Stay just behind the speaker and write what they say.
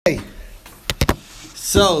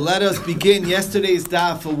So let us begin. Yesterday's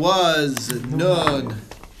daf was Nun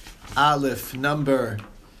Aleph number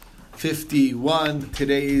 51.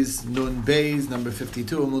 Today's Nun Beis number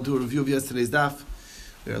 52, and we'll do a review of yesterday's daf.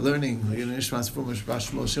 We are learning Nishmas from Mishpash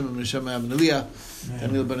Moshe and Misham Ibn Aliyah,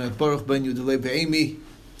 Daniel Ben Baruch Ben Yudalei Be'emi,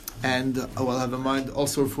 and we'll have in mind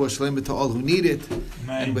also for Shalem to all who need it.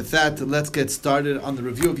 And with that, let's get started on the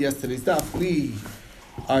review of yesterday's daf. We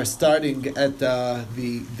are starting at the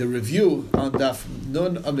review on Daf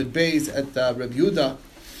Nun Amid Beis at Reb Yehuda.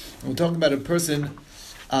 We're talking about a person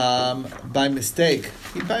by mistake.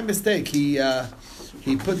 He put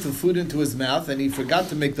the food into his mouth and he forgot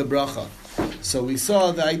to make the bracha. So we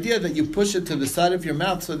saw the idea that you push it to the side of your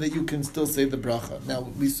mouth so that you can still say the bracha. Now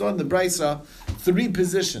we saw in the Brisa three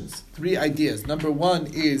positions, three ideas. Number one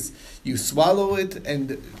is you swallow it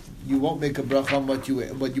and you won't make a bracha on what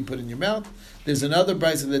you put in your mouth. There's another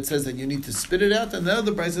brisa that says that you need to spit it out, and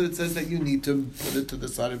another brisa that says that you need to put it to the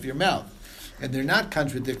side of your mouth. And they're not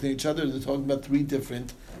contradicting each other. They're talking about three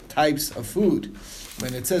different types of food.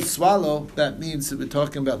 When it says swallow, that means that we're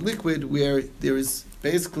talking about liquid where there is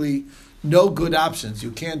basically no good options.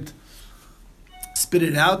 You can't spit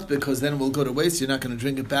it out because then it will go to waste. You're not going to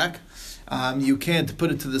drink it back. You can't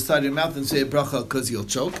put it to the side of your mouth and say a bracha because you'll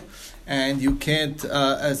choke. And you can't,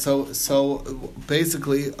 so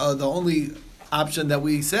basically the only option that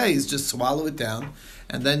we say is just swallow it down,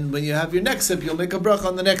 and then when you have your next sip, you'll make a bracha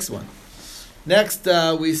on the next one. Next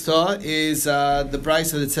we saw is the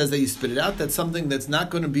brisa that says that you spit it out. That's something that's not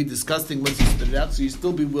going to be disgusting once you spit it out, so you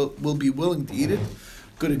still will be willing to eat it.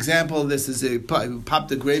 Good example of this is you pop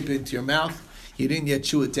the grape into your mouth, you didn't yet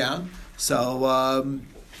chew it down, so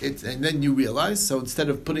and then you realize, so instead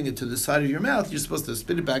of putting it to the side of your mouth, you're supposed to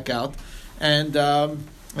spit it back out and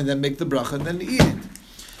then make the bracha and then eat it.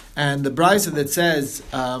 And the brisa that says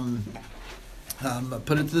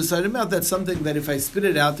put it to the side of your mouth, that's something that if I spit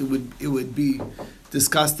it out, it would be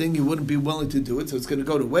disgusting. You wouldn't be willing to do it, so it's going to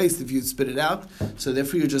go to waste if you spit it out. So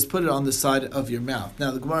therefore, you just put it on the side of your mouth. Now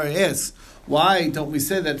the Gemara asks, why don't we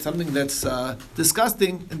say that something that's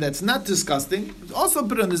disgusting and that's not disgusting, also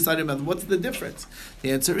put it on the side of your mouth? What's the difference? The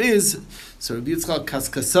answer is, so Rabbi Yitzchak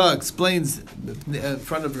Kaskasa explains in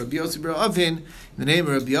front of Rabbi Yossi Bar Avin, in the name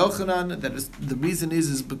of Rabbi Yochanan, that the reason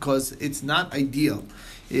is because it's not ideal.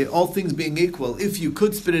 All things being equal, if you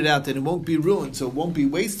could spit it out, then it won't be ruined, so it won't be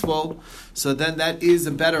wasteful. So then that is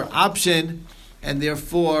a better option, and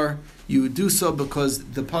therefore you would do so because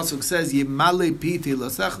the pasuk says Yimale piti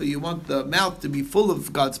losecha. You want the mouth to be full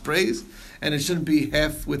of God's praise, and it shouldn't be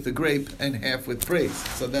half with the grape and half with praise.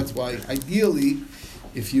 So that's why ideally,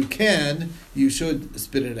 if you can, you should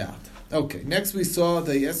spit it out. Okay. Next we saw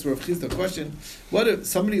the Yesra of Chisda question: what if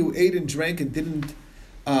somebody who ate and drank and didn't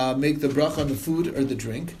make the bracha on the food or the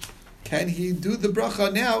drink, can he do the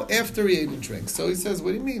bracha now after he ate and drank? So he says,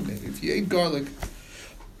 what do you mean? If you ate garlic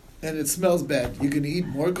and it smells bad, you can eat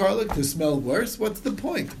more garlic to smell worse? What's the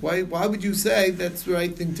point? Why would you say that's the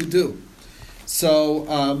right thing to do? So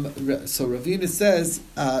Ravina says,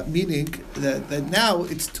 meaning that now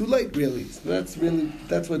it's too late, really. So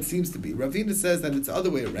that's what it seems to be. Ravina says that it's the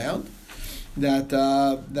other way around. That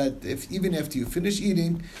if even after you finish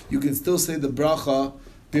eating, you can still say the bracha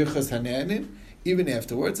birchas hananim even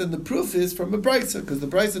afterwards, and the proof is from a brisa, because the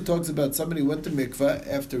brisa talks about somebody who went to mikveh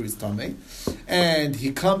after his tamei, and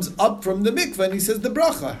he comes up from the mikveh and he says the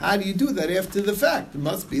bracha. How do you do that after the fact? It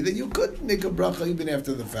must be that you could make a bracha even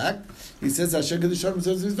after the fact. He says Hashem Kedusharim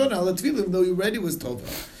says he's done al tefillim, though he already was tova.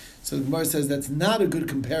 So the Gemara says that's not a good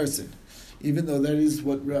comparison. Even though that is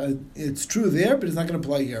what it's true there, but it's not going to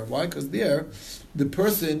apply here. Why? Because there, the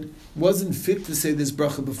person wasn't fit to say this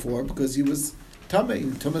bracha before because he was tamei,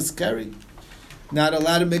 tumas keri, not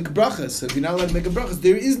allowed to make a bracha. So if you're not allowed to make a bracha,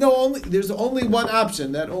 there's only one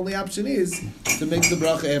option. That only option is to make the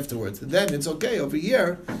bracha afterwards, and then it's okay. Over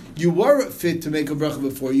here, you were fit to make a bracha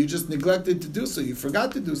before, you just neglected to do so. You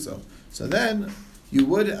forgot to do so. So then you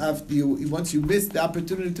would have once you missed the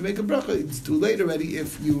opportunity to make a bracha, it's too late already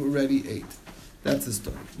if you already ate. That's the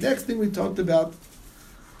story. Next thing we talked about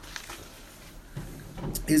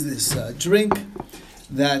is this drink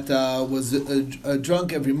that was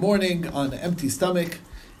drunk every morning on an empty stomach,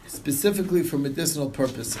 specifically for medicinal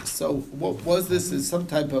purposes. So what was this? Is some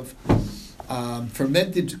type of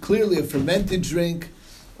clearly a fermented drink,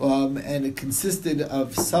 and it consisted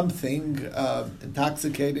of something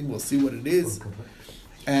intoxicating. We'll see what it is.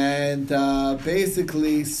 And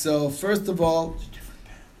basically, so first of all,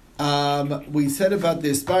 we said about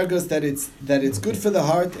the asparagus that it's good for the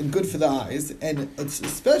heart and good for the eyes, and it's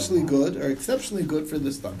especially good or exceptionally good for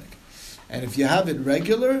the stomach. And if you have it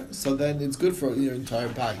regular, so then it's good for your entire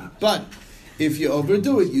body. But if you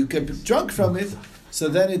overdo it, you get drunk from it, so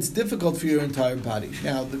then it's difficult for your entire body.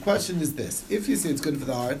 Now, the question is this. If you say it's good for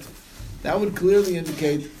the heart, that would clearly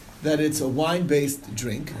indicate that it's a wine-based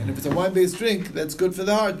drink. And if it's a wine-based drink, that's good for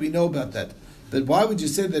the heart. We know about that. But why would you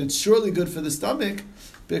say that it's surely good for the stomach?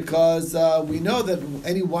 Because we know that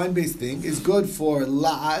any wine-based thing is good for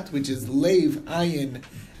la'at, which is leiv, ayin,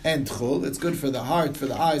 and chul. It's good for the heart, for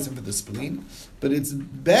the eyes, and for the spleen. But it's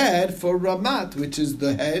bad for ramat, which is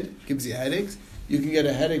the head, gives you headaches. You can get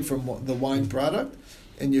a headache from the wine product.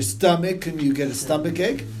 And your stomach, and you get a stomach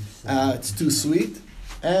ache. It's too sweet.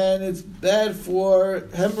 And it's bad for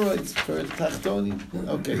hemorrhoids, for tachtoni.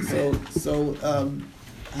 Okay, so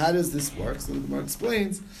how does this work? So the Gemara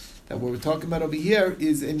explains that what we're talking about over here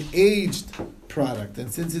is an aged product,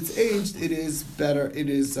 and since it's aged, it is better. It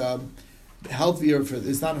is healthier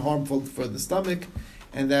it's not harmful for the stomach,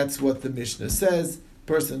 and that's what the Mishnah says.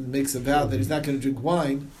 Person makes a vow that he's not going to drink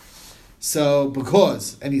wine. So,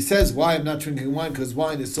 and he says, why I'm not drinking wine? Because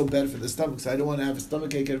wine is so bad for the stomach, so I don't want to have a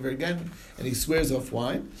stomach ache ever again. And he swears off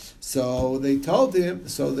wine. So they told him,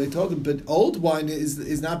 but old wine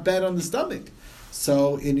is not bad on the stomach.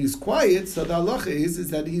 So, and he's quiet, so the halacha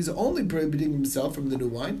is that he's only prohibiting himself from the new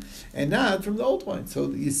wine, and not from the old wine.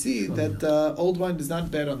 So you see that old wine is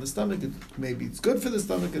not bad on the stomach. Maybe it's good for the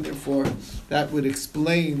stomach, and therefore that would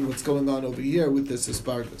explain what's going on over here with this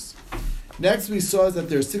asparagus. Next, we saw that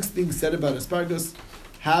there are 6 things said about asparagus,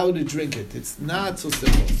 how to drink it. It's not so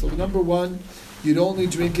simple. So number 1, you'd only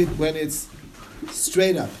drink it when it's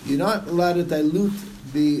straight up. You're not allowed to dilute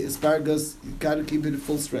the asparagus. You've got to keep it at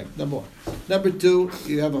full strength. Number 1. Number 2,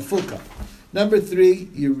 you have a full cup. Number 3,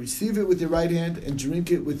 you receive it with your right hand and drink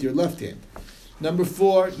it with your left hand. Number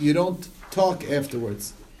 4, you don't talk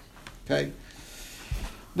afterwards. Okay?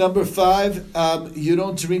 Number 5, you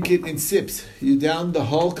don't drink it in sips. You down the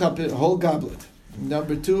whole cup, whole goblet.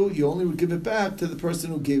 Number 2, you only give it back to the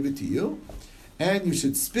person who gave it to you, and you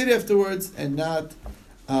should spit afterwards and not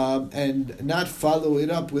follow it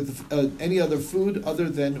up with any other food other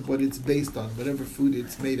than what it's based on, whatever food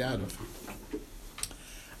it's made out of.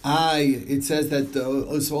 It says that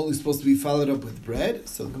it's only supposed to be followed up with bread.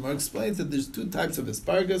 So the Gemara explains that there's 2 types of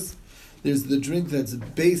asparagus. There's the drink that's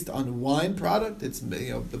based on wine product. It's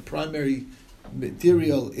the primary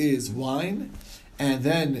material is wine, and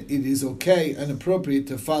then it is okay and appropriate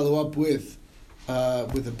to follow up with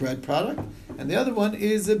a bread product. And the other one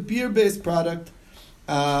is a beer-based product,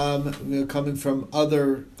 coming from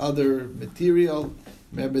other material.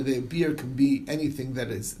 Remember, the beer can be anything that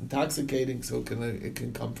is intoxicating, so it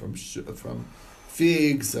can come from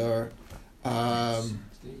figs or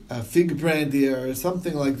fig brandy or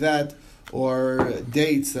something like that, or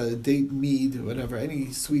dates, date mead, or whatever,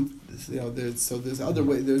 any sweet. There's other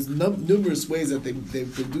ways. There's numerous ways that they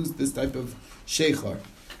produce this type of sheikhar.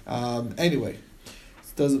 Anyway,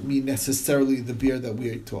 it doesn't mean necessarily the beer that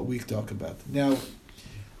we talk about. Now,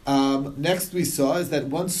 next we saw is that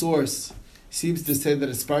one source seems to say that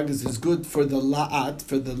asparagus is good for the la'at,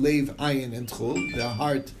 for the leiv, ayin, and chul, the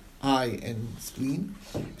heart, eye, and spleen,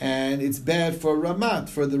 and it's bad for ramat,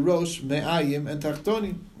 for the rosh, me'ayim, and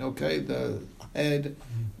tachtoni. Okay, the head,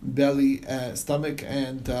 belly, stomach,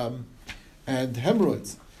 and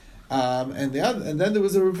hemorrhoids. And then there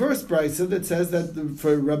was a reverse brisa that says that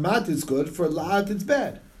for ramat it's good, for la'at it's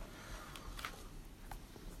bad.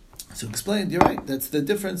 So explained, you're right. That's the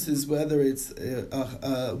difference, is whether it's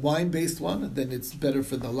a wine-based one, then it's better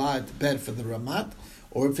for the la'at, bad for the ramat,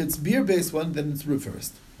 or if it's beer-based one, then it's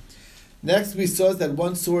reversed. Next, we saw that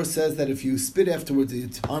one source says that if you spit afterwards,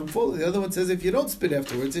 it's harmful. The other one says if you don't spit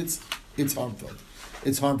afterwards, it's harmful.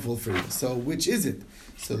 It's harmful for you. So which is it?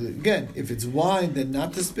 So again, if it's wine, then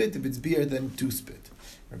not to spit. If it's beer, then to spit.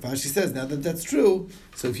 Rav Ashi says, now that that's true,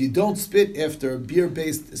 so if you don't spit after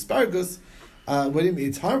beer-based asparagus, what do you mean?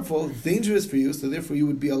 It's harmful, it's dangerous for you, so therefore you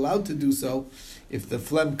would be allowed to do so. If the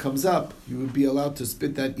phlegm comes up, you would be allowed to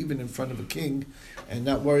spit that even in front of a king and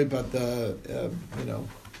not worry about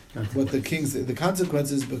what the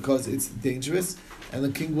consequences, because it's dangerous, and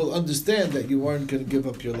the king will understand that you weren't going to give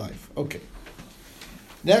up your life. Okay.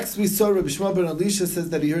 Next, we saw Rabbi Shmuel ben Elisha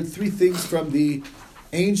says that he heard 3 things from the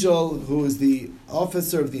angel who is the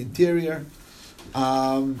officer of the interior,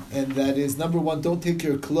 and that is, number 1, don't take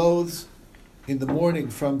your clothes in the morning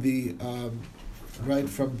from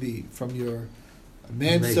your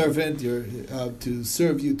manservant to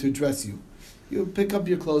serve you, to dress you. You pick up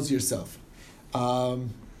your clothes yourself.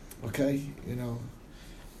 Okay,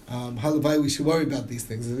 Halavai, we should worry about these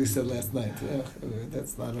things, as we said last night.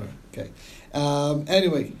 That's not our, okay.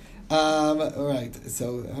 Anyway, All right.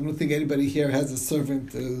 So I don't think anybody here has a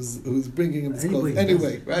servant who's bringing him his clothes.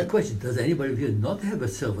 Anyway, right? The question: does anybody here not have a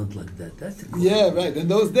servant like that? That's the question. Yeah, right. In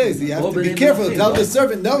those days, you have to be careful. Tell the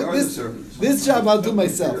servant, no, this job I'll do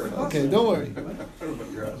myself. Okay, don't worry.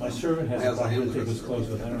 My servant has a problem to take his clothes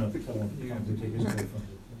with. I don't know if tell him to take his clothes with.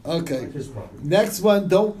 Okay. Next one,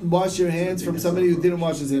 don't wash your hands from somebody who didn't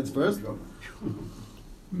wash his hands first.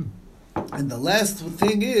 And the last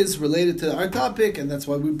thing is related to our topic, and that's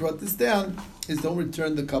why we brought this down, is don't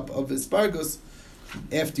return the cup of asparagus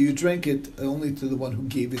after you drank it only to the one who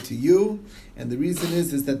gave it to you. And the reason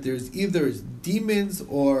is that there's either demons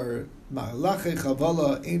or ma'alache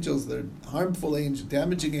chavala, angels that are harmful angels,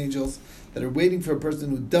 damaging angels, that are waiting for a person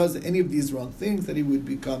who does any of these wrong things, that he would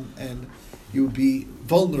become, and you would be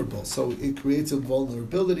vulnerable. So it creates a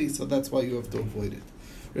vulnerability, so that's why you have to avoid it.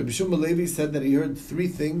 Rabbi Shmuel Levi said that he heard three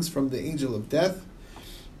things from the angel of death.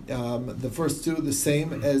 The first two, the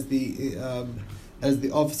same as the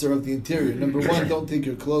officer of the interior. Number one, don't take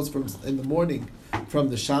your clothes in the morning from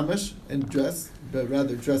the shamash and dress, but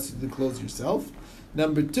rather dress the clothes yourself.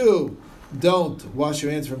 Number two, don't wash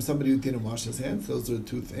your hands from somebody who didn't wash his hands. Those are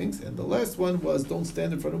two things. And the last one was don't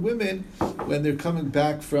stand in front of women when they're coming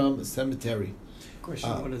back from a cemetery. Question,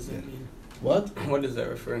 what does that mean? What? What is that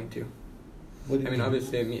referring to? What do you mean?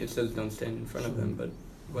 Obviously it says don't stand in front of them, but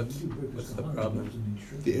what's the problem?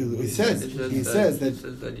 He says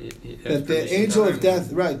that the angel of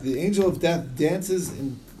death, right, the angel of death dances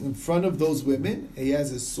in front of those women. He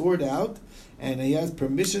has his sword out, and he has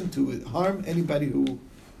permission to harm anybody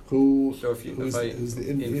who's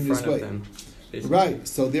in his way. Them, right.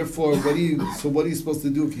 So therefore, what are you supposed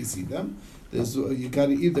to do if you see them? You got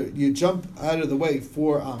to either you jump out of the way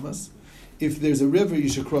 4 amas. If there's a river, you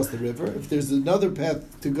should cross the river. If there's another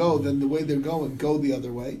path to go, then the way they're going, go the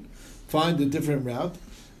other way. Find a different route.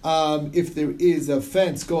 If there is a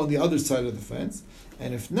fence, go on the other side of the fence.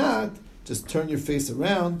 And if not, just turn your face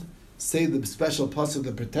around. Say the special pasuk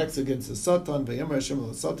that protects against the Satan,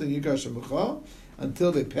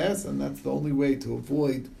 until they pass, and that's the only way to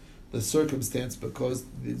avoid the circumstance because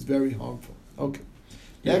it's very harmful. Okay.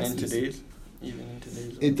 Even in today's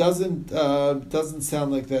it doesn't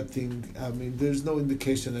sound like that thing. I mean, there's no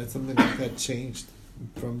indication that something like that changed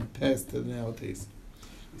from past to nowadays.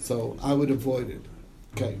 So I would avoid it.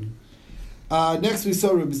 Okay. Next we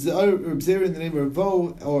saw Reb Zera in the name of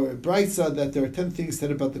Ravo or Braisa that there are 10 things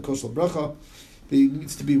said about the kosher bracha. It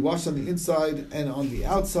needs to be washed on the inside and on the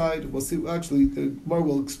outside. We'll see. Actually, the Gemara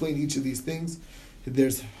will explain each of these things.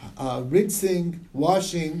 There's rinsing,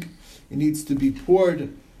 washing. It needs to be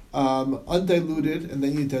poured undiluted, and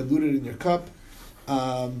then you dilute it in your cup.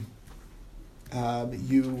 You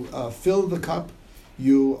fill the cup.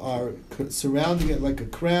 You are surrounding it like a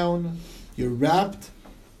crown. You're wrapped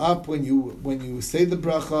up when you say the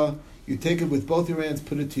bracha. You take it with both your hands,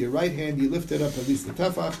 put it to your right hand. You lift it up at least the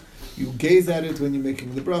tefach. You gaze at it when you're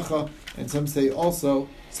making the bracha. And some say also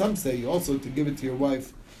to give it to your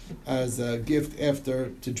wife as a gift after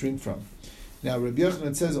to drink from. Now Rabbi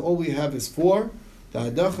Yochanan says all we have is 4. The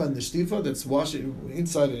hadacha and the shtifa, that's washing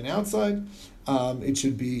inside and outside. It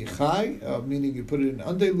should be chai, meaning you put it in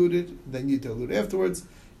undiluted, then you dilute afterwards,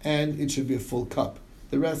 and it should be a full cup.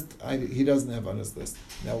 The rest, he doesn't have on his list.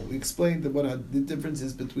 Now, we explained what the difference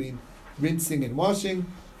is between rinsing and washing.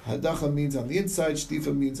 Hadacha means on the inside,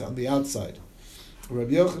 shtifa means on the outside.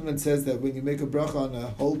 Rabbi Yochanan says that when you make a bracha on a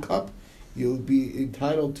whole cup, you'll be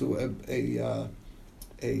entitled to a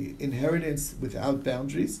inheritance without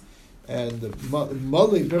boundaries. And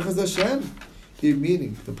Malei Berchas Hashem,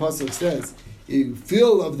 meaning the pasuk says, you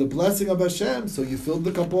feel of the blessing of Hashem, so you filled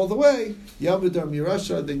the cup all the way. Yamudar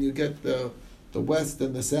Mirasha, then you get the west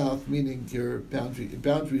and the south, meaning your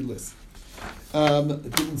boundaryless.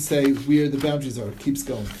 It didn't say where the boundaries are. It keeps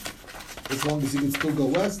going. As long as you can still go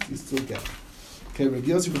west, you still get. Okay, Rabbi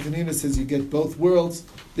Yosef Hanina says you get both worlds,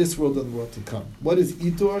 this world and the world to come. What is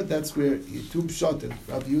Itor? That's where Itub Shatin.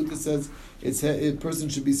 Rabbi Yehuda says a person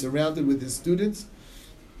should be surrounded with his students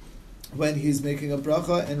when he's making a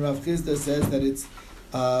bracha, and Rav Chizda says that it's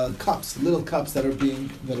cups, little cups that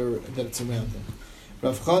it's around him.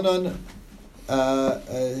 Rav Chanan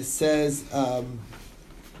says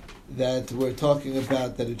that we're talking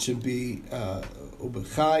about that it should be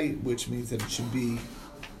ubechai, which means that it should be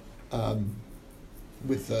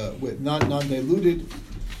with non-diluted,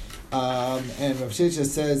 and Rav Shesha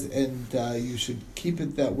says, and you should keep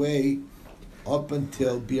it that way up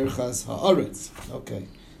until Birchas Haaretz. Okay,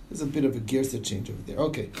 there's a bit of a girsa change over there.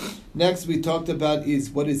 Okay, next we talked about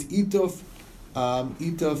is what is ituf.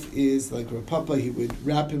 Ituf is like Rav Papa, he would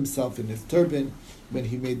wrap himself in his turban when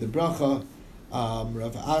he made the bracha.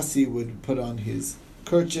 Rav Asi would put on his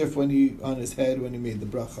kerchief on his head when he made the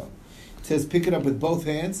bracha. It says pick it up with both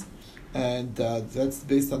hands, and that's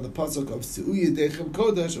based on the pasuk of Se'u Yedechem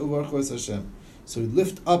Kodesh Uvarchu Es Hashem. So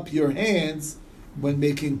lift up your hands when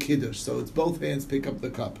making kiddush. So it's both hands pick up the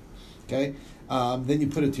cup. Okay, then you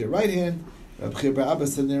put it to your right hand. Rabbi Chir Bar Abba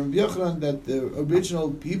said in Rabbi Yochanan that the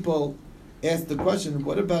original people asked the question,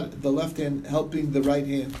 what about the left hand helping the right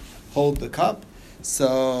hand hold the cup?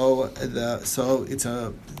 So it's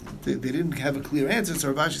they didn't have a clear answer.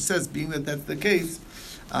 So Rav Ashi says, being that that's the case,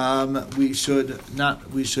 we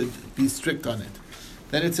should be strict on it.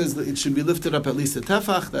 Then it says that it should be lifted up at least a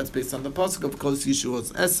tefach. That's based on the pasuk of Kos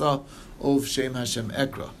Yeshuos Esa of Shem Hashem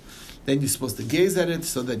Ekra. Then you're supposed to gaze at it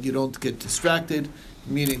so that you don't get distracted,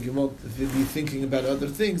 meaning you won't be thinking about other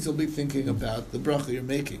things, you'll be thinking about the bracha you're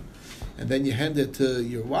making. And then you hand it to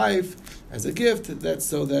your wife as a gift, that's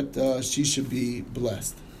so that she should be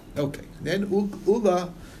blessed. Okay. Then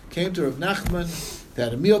Ula came to Rav Nachman, they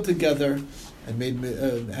had a meal together, and made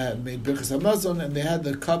Birchas Hamazon, and they had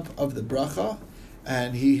the cup of the bracha,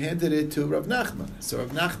 and he handed it to Rav Nachman. So Rav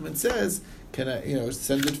Nachman says, can I,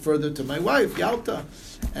 send it further to my wife, Yalta?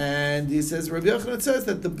 And he says, Rabbi Yochanan says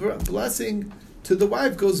that the blessing to the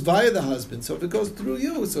wife goes via the husband. So if it goes through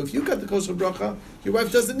you, so if you got the kosher bracha, your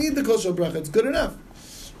wife doesn't need the kosher bracha. It's good enough.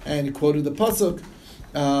 And he quoted the pasuk,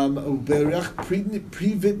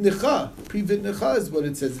 Privitnecha is what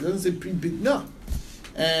it says. It doesn't say privitna.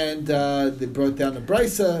 And they brought down a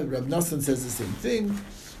brisa. Rab Nassan says the same thing.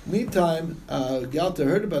 Meantime, Yalta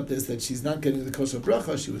heard about this, that she's not getting the kosher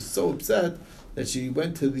bracha. She was so upset that she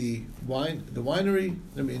went to the winery,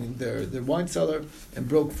 meaning their wine cellar, and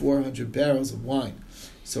broke 400 barrels of wine.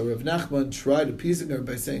 So Rav Nachman tried appeasing her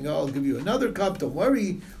by saying, "Oh, I'll give you another cup. Don't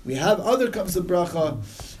worry, we have other cups of bracha."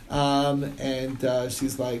 And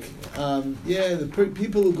she's like, "Yeah, the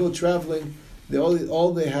people who go traveling,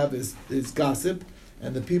 all they have is gossip,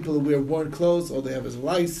 and the people who wear worn clothes, all they have is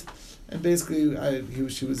lice." And basically,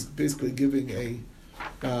 she was basically giving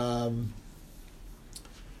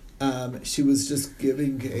she was just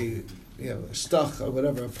giving a shtach or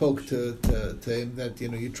whatever, a poke to him that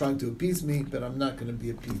you're trying to appease me, but I'm not going to be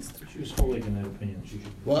appeased. She was holding in that opinion.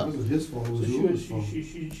 What? It wasn't his fault. It was So yours fault.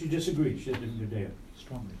 she disagreed. She didn't do that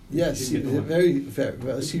strongly. Yes, she very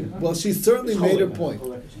well. She certainly made her point.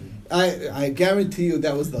 I guarantee you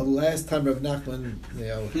that was the last time Rav Nachman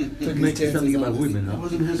took his chances something on about this. women, It huh?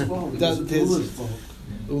 wasn't his fault. It That's was his- Ula's fault.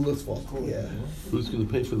 Ula's fault. Yeah. Who's going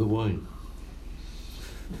to pay for the wine?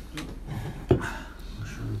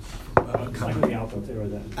 Might be out there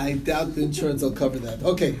with that. I doubt the insurance will cover that.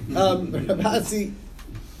 Okay. Rav Hasi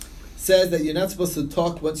says that you're not supposed to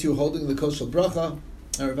talk once you're holding the kosher bracha.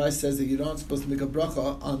 And Rav Hasi says that you're not supposed to make a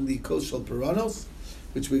bracha on the kosher puranos,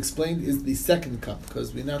 which we explained is the second cup,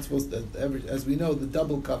 because we're not supposed to, as we know, the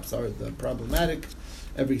double cups are the problematic.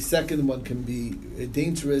 Every second one can be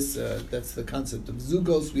dangerous. That's the concept of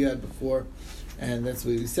zugos we had before, and that's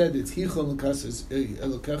what we said. It's hichon l'kas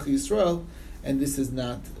elokech Yisrael, and this is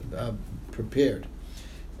not prepared.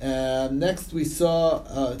 Next, we saw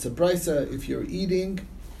it's a brisa. If you're eating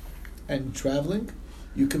and traveling,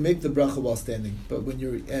 you can make the bracha while standing, but when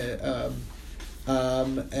you're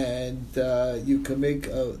you can make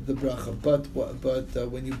the bracha, but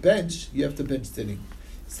when you bench, you have to bench sitting.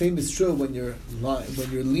 Same is true when you're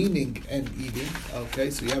leaning and eating. Okay,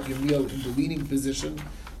 so you have your meal in the leaning position.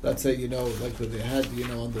 Let's say like what they had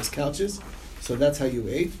on those couches. So that's how you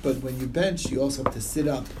ate. But when you bench, you also have to sit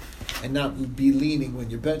up and not be leaning. When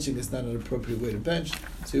you're benching, it's not an appropriate way to bench.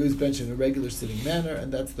 So you always bench in a regular sitting manner,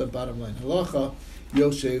 and that's the bottom line halacha.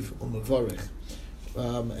 Yoshev u'mevarech.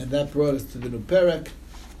 And that brought us to the new perek,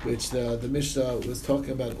 which the Mishnah was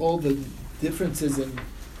talking about all the differences in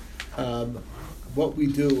what we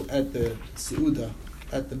do at the seuda,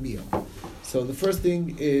 at the meal. So the first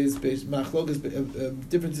thing is differences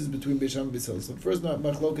between Beis Shammai and Beis Hillel. So first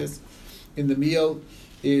machlokas in the meal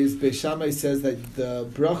is Beis Shammai says that the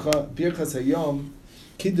bracha birchas hayom,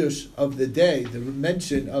 kiddush of the day, the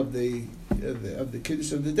mention of the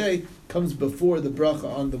kiddush of the day comes before the bracha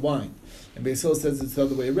on the wine. And Beis Hillel says it's the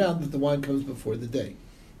other way around, that the wine comes before the day.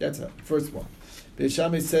 That's the first one. Beis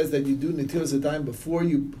Shammai says that you do netilas yadayim before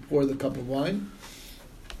you pour the cup of wine,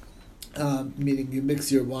 meaning you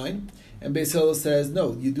mix your wine. And Beis Hillel says,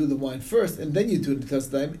 no, you do the wine first, and then you do netilas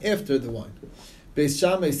yadayim after the wine. Beis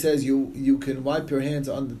Shammai says you can wipe your hands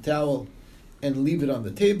on the towel and leave it on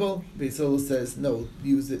the table. Beis Hillel says, no,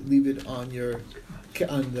 leave it on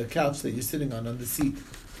the couch that you're sitting on the seat,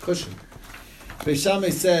 cushion. Beis Shammai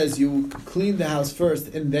says you clean the house first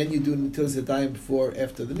and then you do netilas yadayim before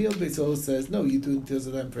after the meal. Beis Hillel says no, you do netilas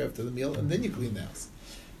yadayim for after the meal and then you clean the house.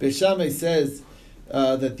 Beis Shammai says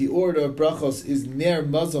that the order of brachos is ner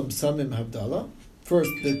mazon samim havdalah.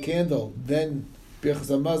 First the candle, then birchas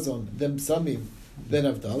hamazon, then samim, then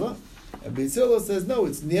havdalah. And Beis Hillel says no,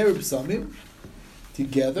 it's ner samim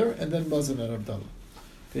together, and then mazon and havdalah.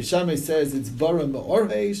 Beis Shammai says it's bara me'or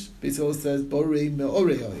ha'esh. Beis Hillel says borei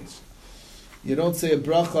me'orei ha'esh. You don't say a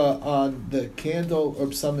bracha on the candle or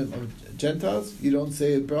psamim of Gentiles. You don't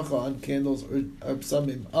say a bracha on candles or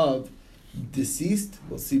psamim of deceased.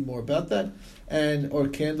 We'll see more about that. And or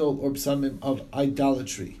candle or psamim of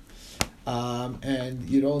idolatry. And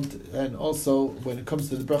you don't. And also, when it comes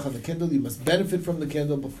to the bracha on the candle, you must benefit from the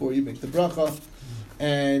candle before you make the bracha.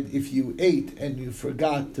 And if you ate and you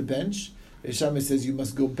forgot to bench, Beis Shammai says you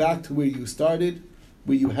must go back to where you started,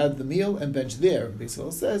 where you had the meal, and bench there. Beis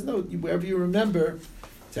Hillel says, no, wherever you remember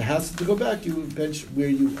to hassle to go back, you bench where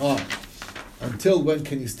you are. Until when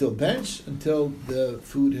can you still bench? Until the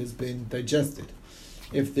food has been digested.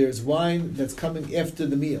 If there's wine that's coming after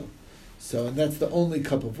the meal, and that's the only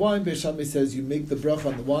cup of wine, Beis Shammai says you make the bracha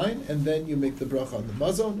on the wine, and then you make the bracha on the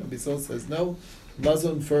mazon. And Beis Hillel says, no,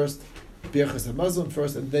 mazon first, birchas hamazon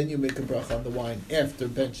first, and then you make a bracha on the wine after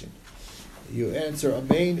benching. You answer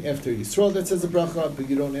Amen after Yisrael that says a bracha, but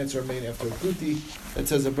you don't answer Amen after Akuti that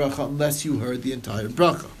says a bracha unless you heard the entire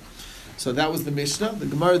bracha. So that was the Mishnah. The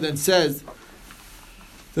Gemara then says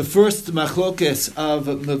the first machlokes of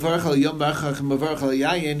Mevarach al Yom Barachach and Mevarach al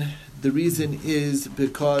Yayin. The reason is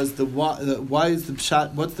because why is the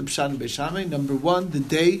pshat? What's the pshat in Beis Shammai? Number one, the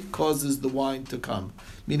day causes the wine to come.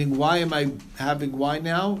 Meaning, why am I having wine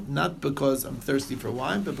now? Not because I'm thirsty for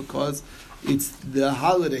wine, but because it's the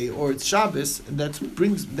holiday or it's Shabbos, and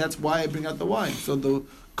that's why I bring out the wine. So the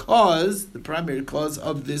primary cause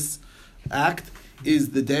of this act is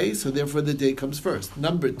the day. So therefore, the day comes first.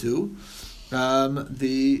 Number two,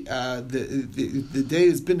 the day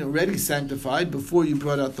has been already sanctified before you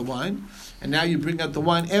brought out the wine, and now you bring out the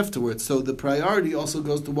wine afterwards. So the priority also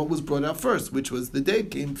goes to what was brought out first, which was the day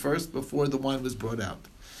came first before the wine was brought out.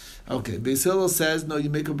 Okay, Beis Hillel says no, you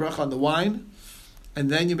make a bracha on the wine, and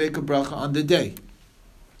then you make a bracha on the day.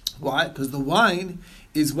 Why? Because the wine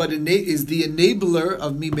is what is the enabler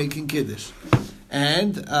of me making kiddush.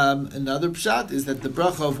 And another pshat is that the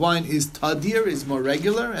bracha of wine is tadir, is more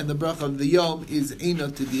regular, and the bracha of the yom is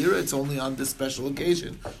eina tadir. It's only on this special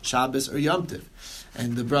occasion, Shabbos or Yom Tov.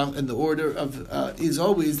 And the order of is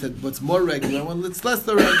always that what's more regular, when it's less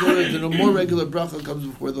the regular, then a more regular bracha comes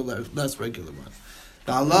before the less regular one.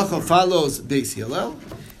 The halacha follows Beis Hillel,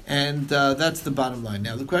 and that's the bottom line.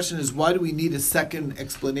 Now the question is, why do we need a second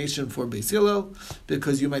explanation for Beis Hillel?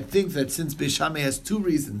 Because you might think that since Beis Shammai has two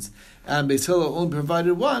reasons, and Beis Hillel only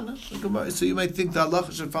provided one, so you might think the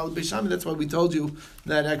halacha should follow Beis Shammai. That's why we told you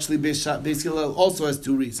that actually Beis Hillel also has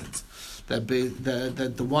two reasons. That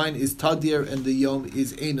the wine is tadir and the yom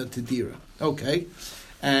is eina tadira. Okay.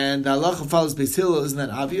 And the halacha follows Beis Hillel. Isn't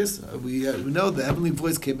that obvious? We know the heavenly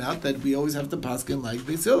voice came out that we always have to paskin like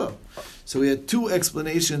Beis Hillel. So we had two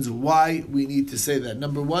explanations why we need to say that.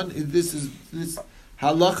 Number one, this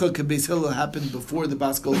halacha ke Beis Hillel happened before the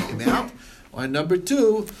Baskol came out. Or number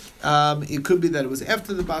two, it could be that it was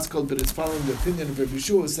after the Baskol, but it's following the opinion of Rabbi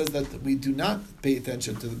Yeshua, who says that we do not pay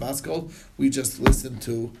attention to the Baskol. We just listen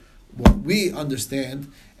to what we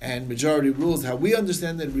understand, and majority rules how we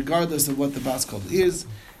understand it, regardless of what the Baskol is,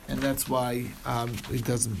 and that's why it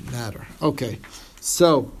doesn't matter. Okay,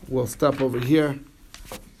 so we'll stop over here.